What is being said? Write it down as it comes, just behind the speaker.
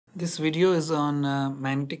This video is on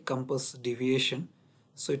magnetic compass deviation.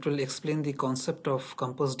 So it will explain the concept of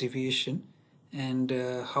compass deviation and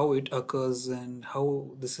how it occurs and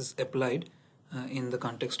how this is applied in the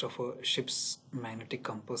context of a ship's magnetic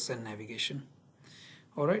compass and navigation.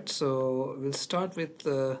 Alright, so we'll start with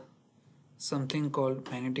something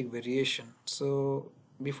called magnetic variation. So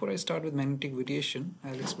before I start with magnetic variation,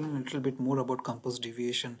 I'll explain a little bit more about compass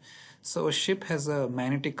deviation. So a ship has a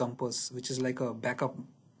magnetic compass, which is like a backup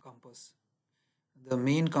compass. The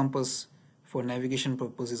main compass for navigation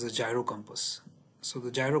purpose is a gyro compass. So the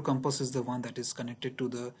gyro compass is the one that is connected to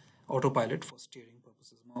the autopilot for steering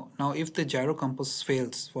purposes. Now if the gyro compass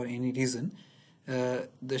fails for any reason,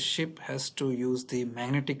 the ship has to use the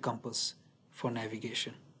magnetic compass for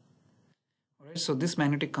navigation. Alright, so this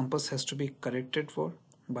magnetic compass has to be corrected for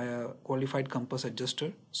by a qualified compass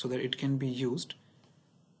adjuster so that it can be used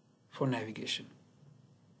for navigation.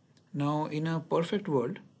 Now in a perfect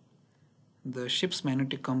world, the ship's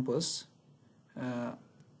magnetic compass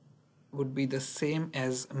would be the same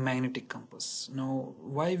as magnetic compass. Now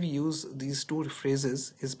why we use these two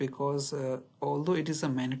phrases is because although it is a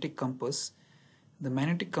magnetic compass, the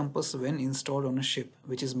magnetic compass when installed on a ship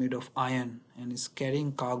which is made of iron and is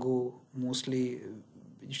carrying cargo, mostly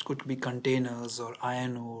it could be containers or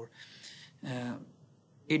iron ore,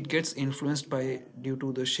 it gets influenced by due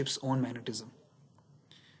to the ship's own magnetism.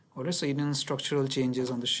 Alright, so even structural changes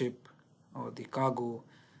on the ship or the cargo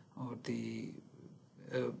or the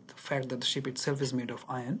fact that the ship itself is made of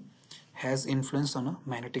iron has influence on a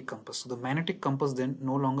magnetic compass. So the magnetic compass then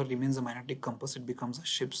no longer remains a magnetic compass, it becomes a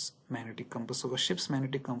ship's magnetic compass. So a ship's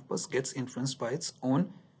magnetic compass gets influenced by its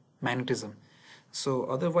own magnetism. So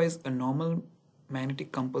otherwise a normal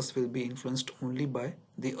magnetic compass will be influenced only by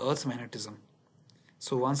the Earth's magnetism.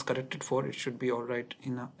 So once corrected for, it should be alright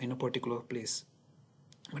in a particular place.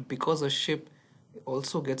 But because a ship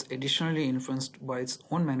also gets additionally influenced by its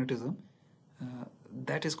own magnetism,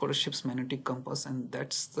 that is called a ship's magnetic compass, and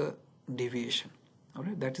that's the deviation.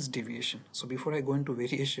 Alright, that is deviation. So before I go into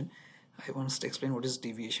variation, I want to explain what is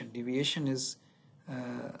deviation. Deviation is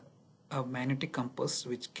a magnetic compass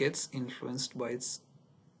which gets influenced by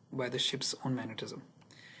the ship's own magnetism.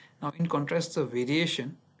 Now in contrast, the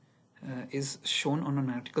variation is shown on a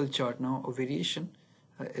nautical chart. Now a variation,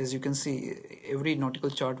 as you can see, every nautical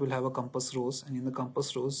chart will have a compass rose, and in the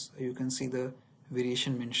compass rose you can see the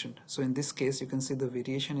variation mentioned. So in this case you can see the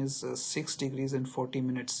variation is 6 degrees and 40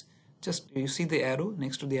 minutes. Just you see the arrow,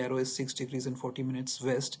 next to the arrow is 6 degrees and 40 minutes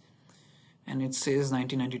west, and it says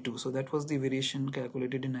 1992. So that was the variation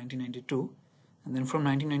calculated in 1992, and then from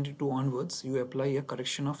 1992 onwards you apply a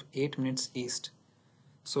correction of 8 minutes east.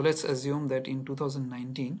 So let's assume that in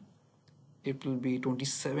 2019 it will be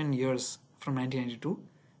 27 years from 1992.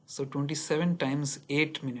 So 27 times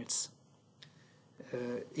 8 minutes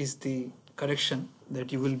is the correction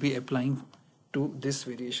that you will be applying to this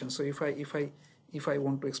variation. So if I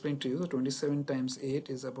want to explain to you, so 27 times 8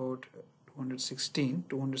 is about 216.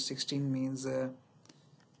 216 means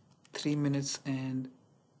 3 minutes and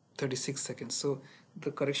 36 seconds. So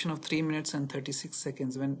the correction of 3 minutes and 36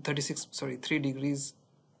 seconds, when 3 degrees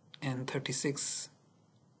and 36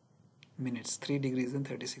 minutes, 3 degrees and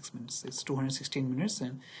 36 minutes, it's 216 minutes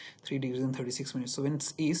and 3 degrees and 36 minutes. So when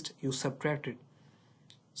it's east, you subtract it.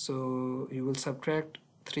 So you will subtract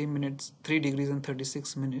 3 degrees and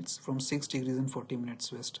 36 minutes from 6 degrees and 40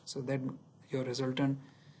 minutes west. So that your resultant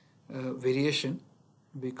variation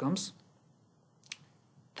becomes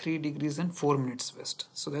 3 degrees and 4 minutes west.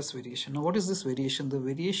 So that's variation. Now what is this variation? The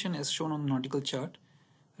variation as shown on the nautical chart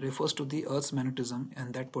refers to the Earth's magnetism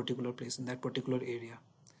in that particular place, in that particular area.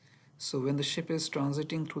 So when the ship is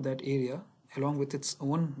transiting through that area along with its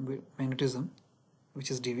own magnetism, which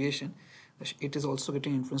is deviation, it is also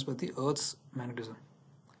getting influenced by the Earth's magnetism.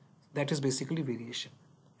 That is basically variation,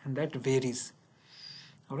 and that varies.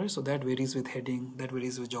 Alright, so that varies with heading, that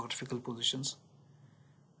varies with geographical positions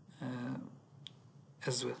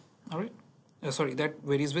as well. Alright, sorry, that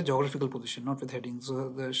varies with geographical position, not with heading. So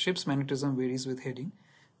the ship's magnetism varies with heading,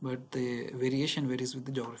 but the variation varies with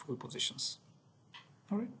the geographical positions.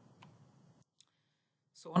 Alright.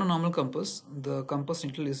 So on a normal compass, the compass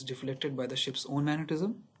needle is deflected by the ship's own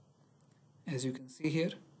magnetism, as you can see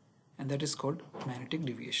here, and that is called magnetic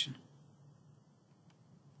deviation.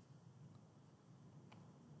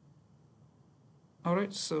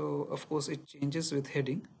 Alright, so of course it changes with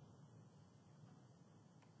heading,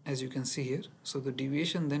 as you can see here. So the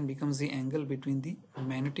deviation then becomes the angle between the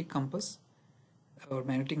magnetic compass or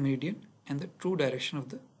magnetic meridian and the true direction of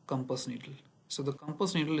the compass needle. So the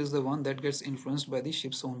compass needle is the one that gets influenced by the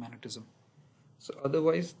ship's own magnetism. So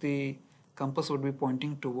otherwise the compass would be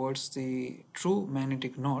pointing towards the true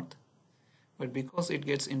magnetic north, but because it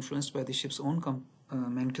gets influenced by the ship's own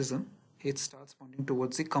magnetism, it starts pointing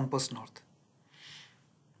towards the compass north.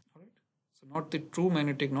 All right. So not the true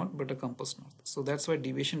magnetic north, but a compass north. So that's why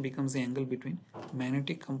deviation becomes the angle between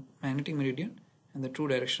magnetic meridian and the true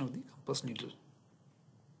direction of the compass needle.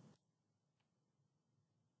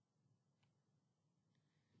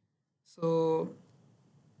 So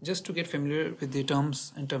just to get familiar with the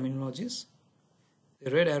terms and terminologies,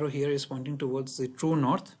 the red arrow here is pointing towards the true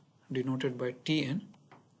north, denoted by Tn.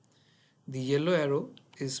 The yellow arrow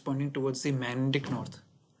is pointing towards the magnetic north,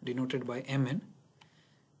 denoted by Mn.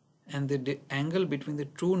 And the angle between the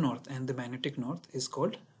true north and the magnetic north is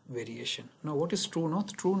called variation. Now, what is true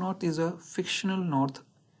north? True north is a fictional north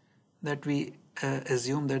that we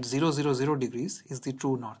assume that 000 degrees is the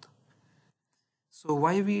true north. So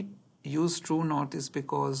why we use true north is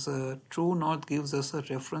because true north gives us a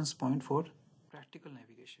reference point for practical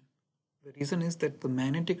navigation. The reason is that the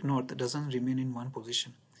magnetic north doesn't remain in one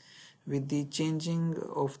position. With the changing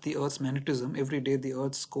of the Earth's magnetism, every day the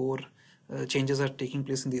Earth's core changes are taking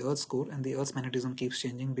place in the Earth's core, and the Earth's magnetism keeps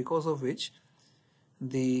changing, because of which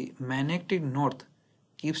the magnetic north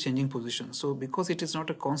keeps changing position. So because it is not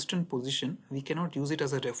a constant position, we cannot use it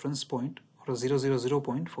as a reference point or a 000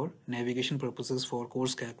 point for navigation purposes for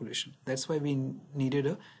course calculation. That's why we needed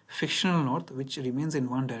a fictional north which remains in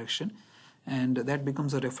one direction, and that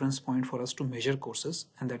becomes a reference point for us to measure courses,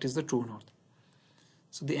 and that is the true north.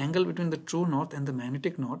 So the angle between the true north and the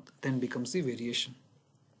magnetic north then becomes the variation.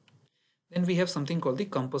 Then we have something called the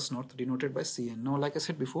compass north, denoted by Cn. Now, like I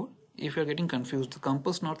said before, if you are getting confused, the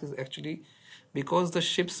compass north is actually because the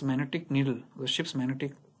ship's magnetic needle,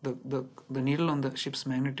 the needle on the ship's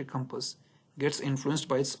magnetic compass gets influenced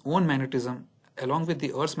by its own magnetism along with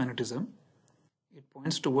the Earth's magnetism, it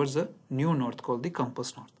points towards a new north called the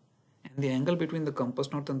compass north. And the angle between the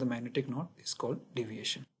compass north and the magnetic north is called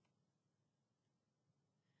deviation.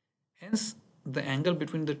 Hence, the angle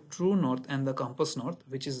between the true north and the compass north,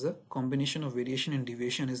 which is the combination of variation and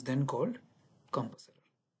deviation, is then called compass error.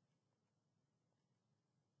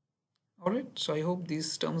 Alright, so I hope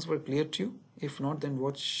these terms were clear to you. If not, then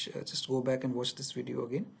just go back and watch this video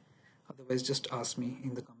again. Otherwise, just ask me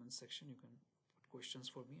in the comment section. You can put questions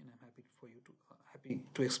for me, and I'm happy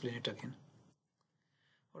to explain it again.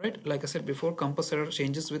 Alright, like I said before, compass error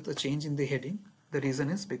changes with a change in the heading. The reason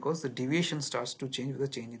is because the deviation starts to change with a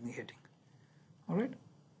change in the heading. Alright.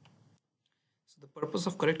 So the purpose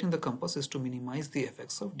of correcting the compass is to minimize the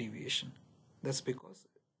effects of deviation. That's because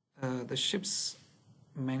the ship's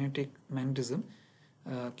magnetism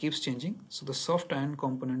keeps changing. So the soft iron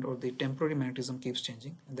component or the temporary magnetism keeps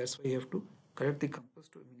changing, and that's why you have to correct the compass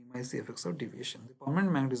to minimize the effects of deviation. The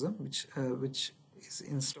permanent magnetism, which is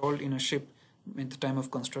installed in a ship at the time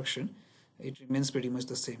of construction, it remains pretty much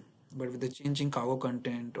the same. But with the changing cargo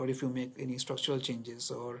content, or if you make any structural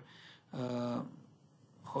changes, or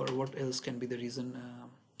what else can be the reason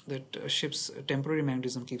that a ship's temporary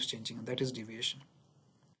magnetism keeps changing, and that is deviation.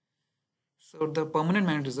 So the permanent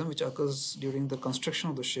magnetism, which occurs during the construction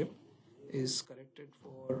of the ship, is corrected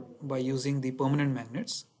for by using the permanent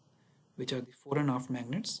magnets, which are the fore and aft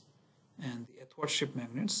magnets, and the athwartship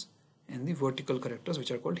magnets, and the vertical correctors,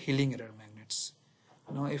 which are called healing error magnets.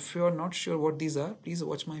 Now, if you are not sure what these are, please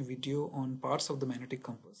watch my video on parts of the magnetic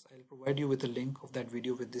compass. I'll provide you with a link of that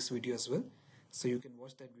video with this video as well, so you can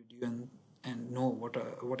watch that video and know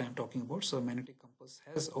what I'm talking about. So a magnetic compass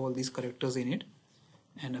has all these correctors in it,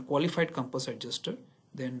 and a qualified compass adjuster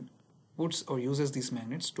then puts or uses these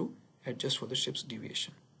magnets to adjust for the ship's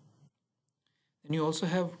deviation. Then you also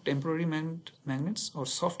have temporary magnets or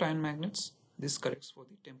soft iron magnets. This corrects for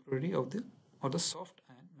the temporary or the soft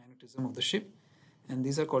iron magnetism of the ship, and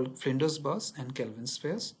these are called Flinders bars and Kelvin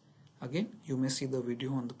spheres. Again, you may see the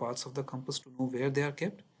video on the parts of the compass to know where they are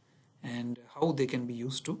kept and how they can be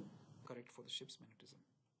used to correct for the ship's magnetism.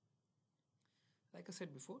 Like I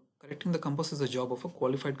said before, correcting the compass is the job of a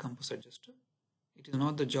qualified compass adjuster. It is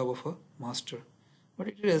not the job of a master. But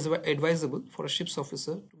it is advisable for a ship's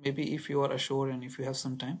officer to, maybe if you are ashore and if you have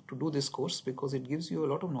some time, to do this course, because it gives you a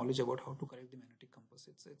lot of knowledge about how to correct the magnetic compass.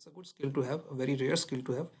 It's a good skill to have, a very rare skill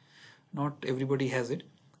to have. Not everybody has it.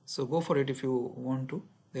 So go for it if you want to.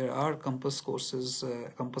 There are compass courses,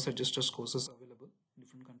 compass adjusters courses available in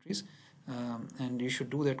different countries. And you should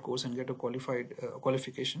do that course and get a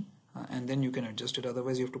qualification, and then you can adjust it.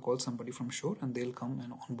 Otherwise, you have to call somebody from shore and they'll come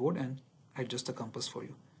and on board and adjust the compass for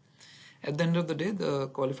you. At the end of the day, the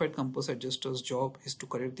qualified compass adjuster's job is to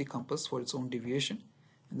correct the compass for its own deviation,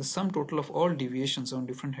 and the sum total of all deviations on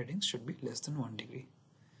different headings should be less than 1 degree.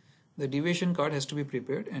 The deviation card has to be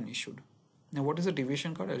prepared and issued. Now, what is a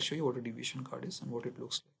deviation card? I'll show you what a deviation card is and what it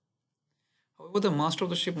looks like. However, the master of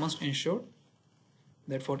the ship must ensure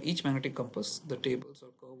that for each magnetic compass, the tables or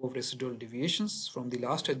curve of residual deviations from the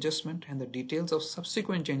last adjustment and the details of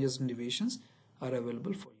subsequent changes in deviations are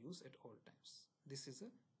available for use at all times. This is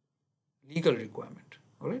a legal requirement.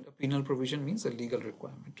 All right, a penal provision means a legal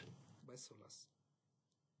requirement by SOLAS.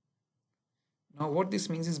 Now, what this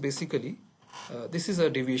means is basically this is a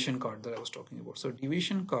deviation card that I was talking about. So,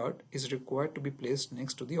 deviation card is required to be placed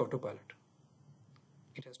next to the autopilot.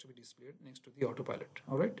 It has to be displayed next to the autopilot.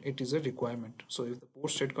 All right, it is a requirement. So, if the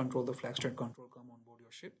port state control, the flag state control come on board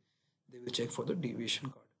your ship, they will check for the deviation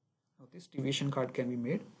card. Now, this deviation card can be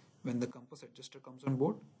made when the compass adjuster comes on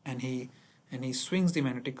board and he swings the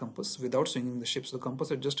magnetic compass without swinging the ship. So, the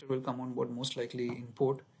compass adjuster will come on board most likely in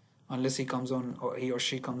port, unless he comes on or he or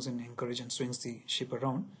she comes in anchorage and swings the ship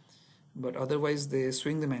around. But otherwise, they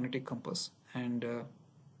swing the magnetic compass and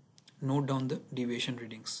note down the deviation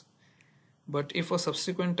readings. But if a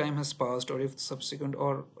subsequent time has passed, or if subsequent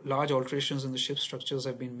or large alterations in the ship structures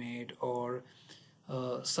have been made, or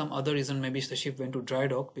some other reason, maybe the ship went to dry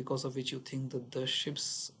dock, because of which you think that the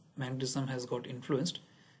ship's magnetism has got influenced,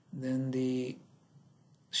 then the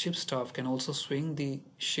ship staff can also swing the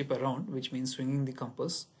ship around, which means swinging the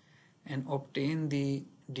compass, and obtain the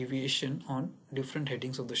deviation on different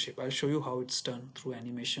headings of the ship. I'll show you how it's done through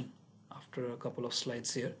animation after a couple of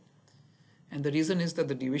slides here. And the reason is that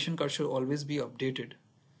the deviation card should always be updated.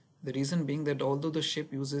 The reason being that although the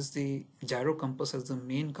ship uses the gyro compass as the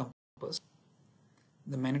main compass,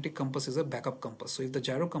 the magnetic compass is a backup compass. So if the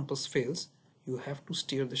gyro compass fails, you have to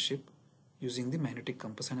steer the ship using the magnetic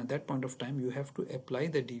compass, and at that point of time you have to apply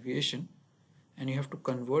the deviation and you have to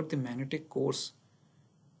convert the magnetic course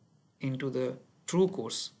into the true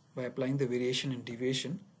course by applying the variation and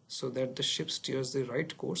deviation, so that the ship steers the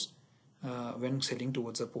right course when sailing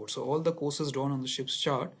towards a port. So all the courses drawn on the ship's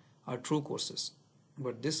chart are true courses,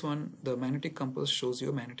 but this one, the magnetic compass, shows you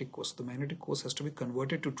a magnetic course. The magnetic course has to be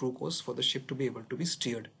converted to true course for the ship to be able to be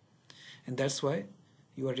steered, and that's why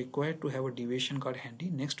you are required to have a deviation card handy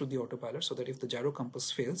next to the autopilot, so that if the gyro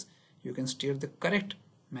compass fails, you can steer the correct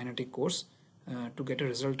magnetic course to get a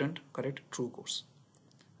resultant correct true course.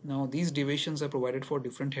 Now these deviations are provided for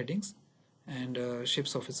different headings, and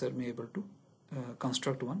ship's officer may be able to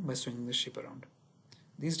construct one by swinging the ship around.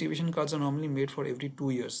 These deviation cards are normally made for every 2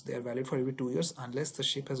 years. They are valid for every 2 years unless the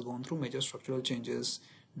ship has gone through major structural changes,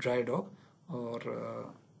 dry dock,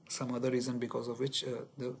 or some other reason because of which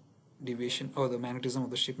the deviation or the magnetism of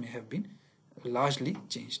the ship may have been largely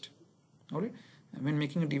changed. Alright, when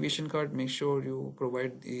making a deviation card, make sure you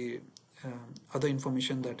provide the other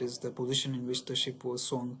information, that is the position in which the ship was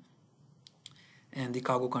swung, and the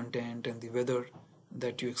cargo content and the weather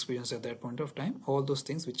that you experienced at that point of time, all those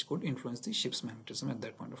things which could influence the ship's magnetism at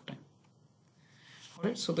that point of time.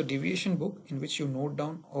 Alright, so the deviation book, in which you note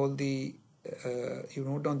down all the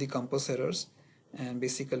compass errors, and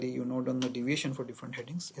basically you note down the deviation for different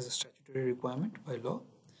headings, is a statutory requirement by law.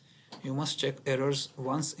 You must check errors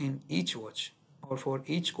once in each watch or for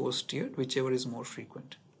each course steered, whichever is more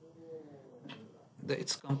frequent.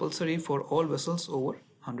 It's compulsory for all vessels over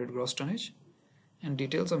 100 gross tonnage, and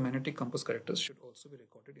details of magnetic compass characters should also be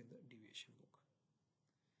recorded in the deviation book.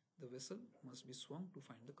 The vessel must be swung to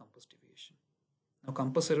find the compass deviation. Now,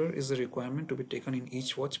 compass error is a requirement to be taken in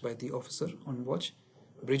each watch by the officer on watch,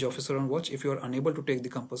 bridge officer on watch. If you are unable to take the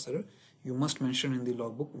compass error, you must mention in the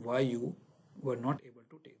logbook why you were not able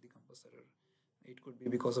to take the compass error. It could be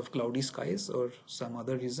because of cloudy skies or some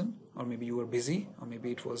other reason, or maybe you were busy, or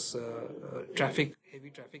maybe it was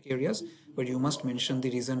heavy traffic areas, but you must mention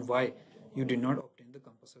the reason why you did not obtain the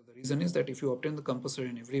compass error. The reason is that if you obtain the compass error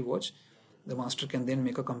in every watch, the master can then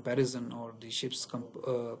make a comparison, or the ship's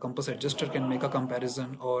compass adjuster can make a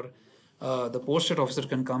comparison, or the port state officer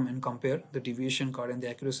can come and compare the deviation card and the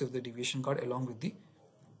accuracy of the deviation card along with the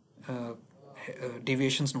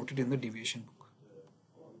deviations noted in the deviation book.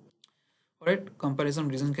 Alright, comparison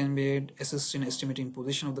reason can be made, assist in estimating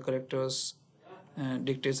position of the characters,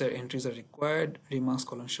 dictates that entries are required, remarks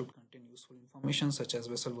column should contain useful information such as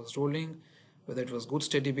vessel was rolling, whether it was good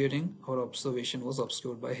steady bearing, or observation was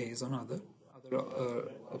obscured by haze or other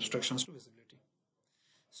obstructions to visibility.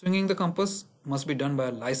 Swinging the compass must be done by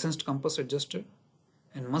a licensed compass adjuster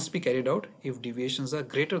and must be carried out if deviations are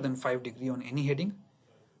greater than 5 degrees on any heading,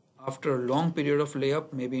 after a long period of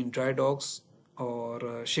layup, maybe in dry docks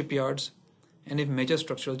or shipyards, and if major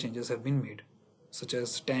structural changes have been made, such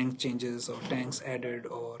as tank changes or tanks added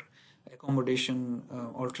or accommodation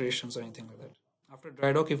alterations or anything like that. After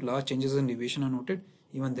dry dock, if large changes in deviation are noted,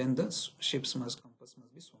 even then the ship's compass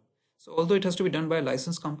must be swung. So although it has to be done by a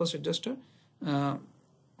licensed compass adjuster,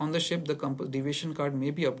 on the ship, the deviation card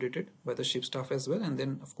may be updated by the ship staff as well. And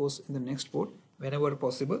then, of course, in the next port, whenever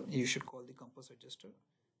possible, you should call the compass adjuster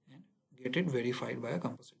and get it verified by a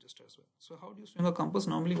compass adjuster as well. So how do you swing a compass?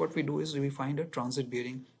 Normally what we do is we find a transit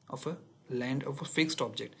bearing of a land of a fixed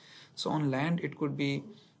object. So on land, it could be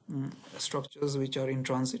structures which are in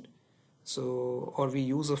transit. So, or we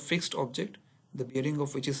use a fixed object, the bearing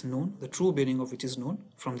of which is known, the true bearing of which is known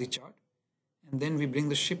from the chart. And then we bring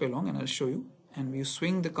the ship along, and I'll show you. And we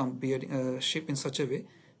swing the ship in such a way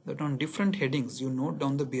that on different headings you note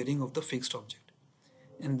down the bearing of the fixed object,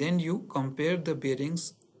 and then you compare the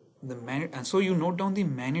bearings, and so you note down the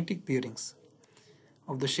magnetic bearings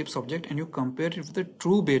of the ship's object and you compare it with the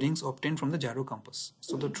true bearings obtained from the gyro compass.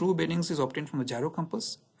 So the true bearings is obtained from the gyro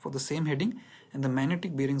compass for the same heading, and the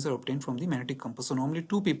magnetic bearings are obtained from the magnetic compass. So normally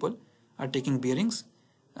two people are taking bearings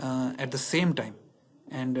at the same time,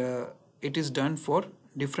 and it is done for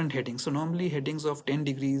different headings. So normally headings of 10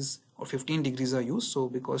 degrees or 15 degrees are used. So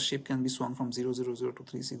because ship can be swung from 000 to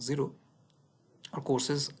 360, or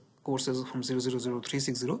courses from 000 to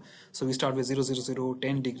 360. So we start with 000,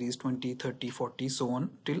 10 degrees, 20, 30, 40, so on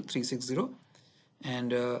till 360.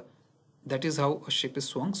 And that is how a ship is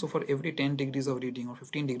swung. So for every 10 degrees of reading or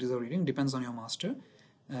 15 degrees of reading, depends on your master,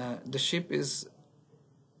 the ship is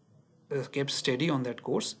kept steady on that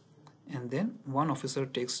course. And then one officer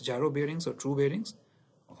takes gyro bearings or true bearings,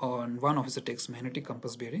 and one officer takes magnetic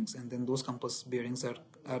compass bearings, and then those compass bearings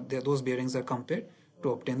those bearings are compared to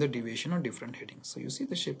obtain the deviation on different headings. So you see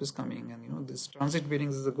the ship is coming, and this transit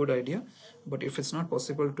bearings is a good idea, but if it's not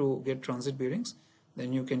possible to get transit bearings,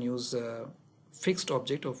 then you can use a fixed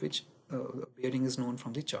object of which bearing is known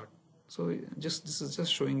from the chart. So this is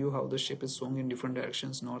just showing you how the ship is swung in different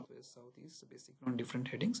directions, north, west, south, east, basically on different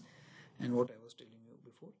headings. And what I was telling you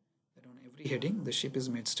before, that on every heading the ship is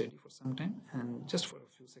made steady for some time and just for a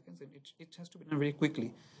few seconds, and it has to be done very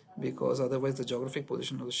quickly, because otherwise the geographic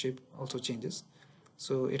position of the ship also changes.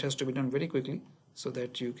 So it has to be done very quickly so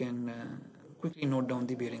that you can quickly note down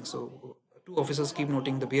the bearing. So two officers keep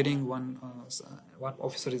noting the bearing. One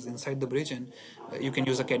officer is inside the bridge, and you can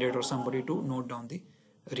use a cadet or somebody to note down the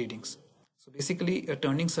readings. So basically a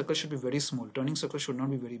turning circle should be very small. Turning circle should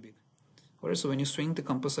not be very big. Alright, so when you swing the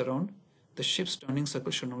compass around, the ship's turning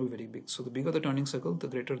circle should not be very big. So the bigger the turning circle, the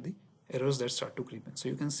greater the errors that start to creep in. So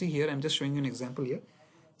you can see here, I'm just showing you an example here.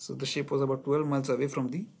 So the ship was about 12 miles away from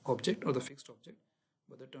the object or the fixed object,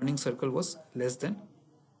 but the turning circle was less than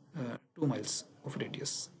 2 miles of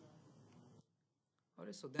radius.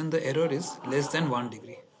 Alright, so then the error is less than 1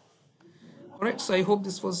 degree. Alright, so I hope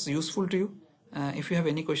this was useful to you. If you have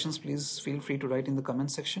any questions, please feel free to write in the comment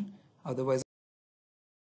section. Otherwise,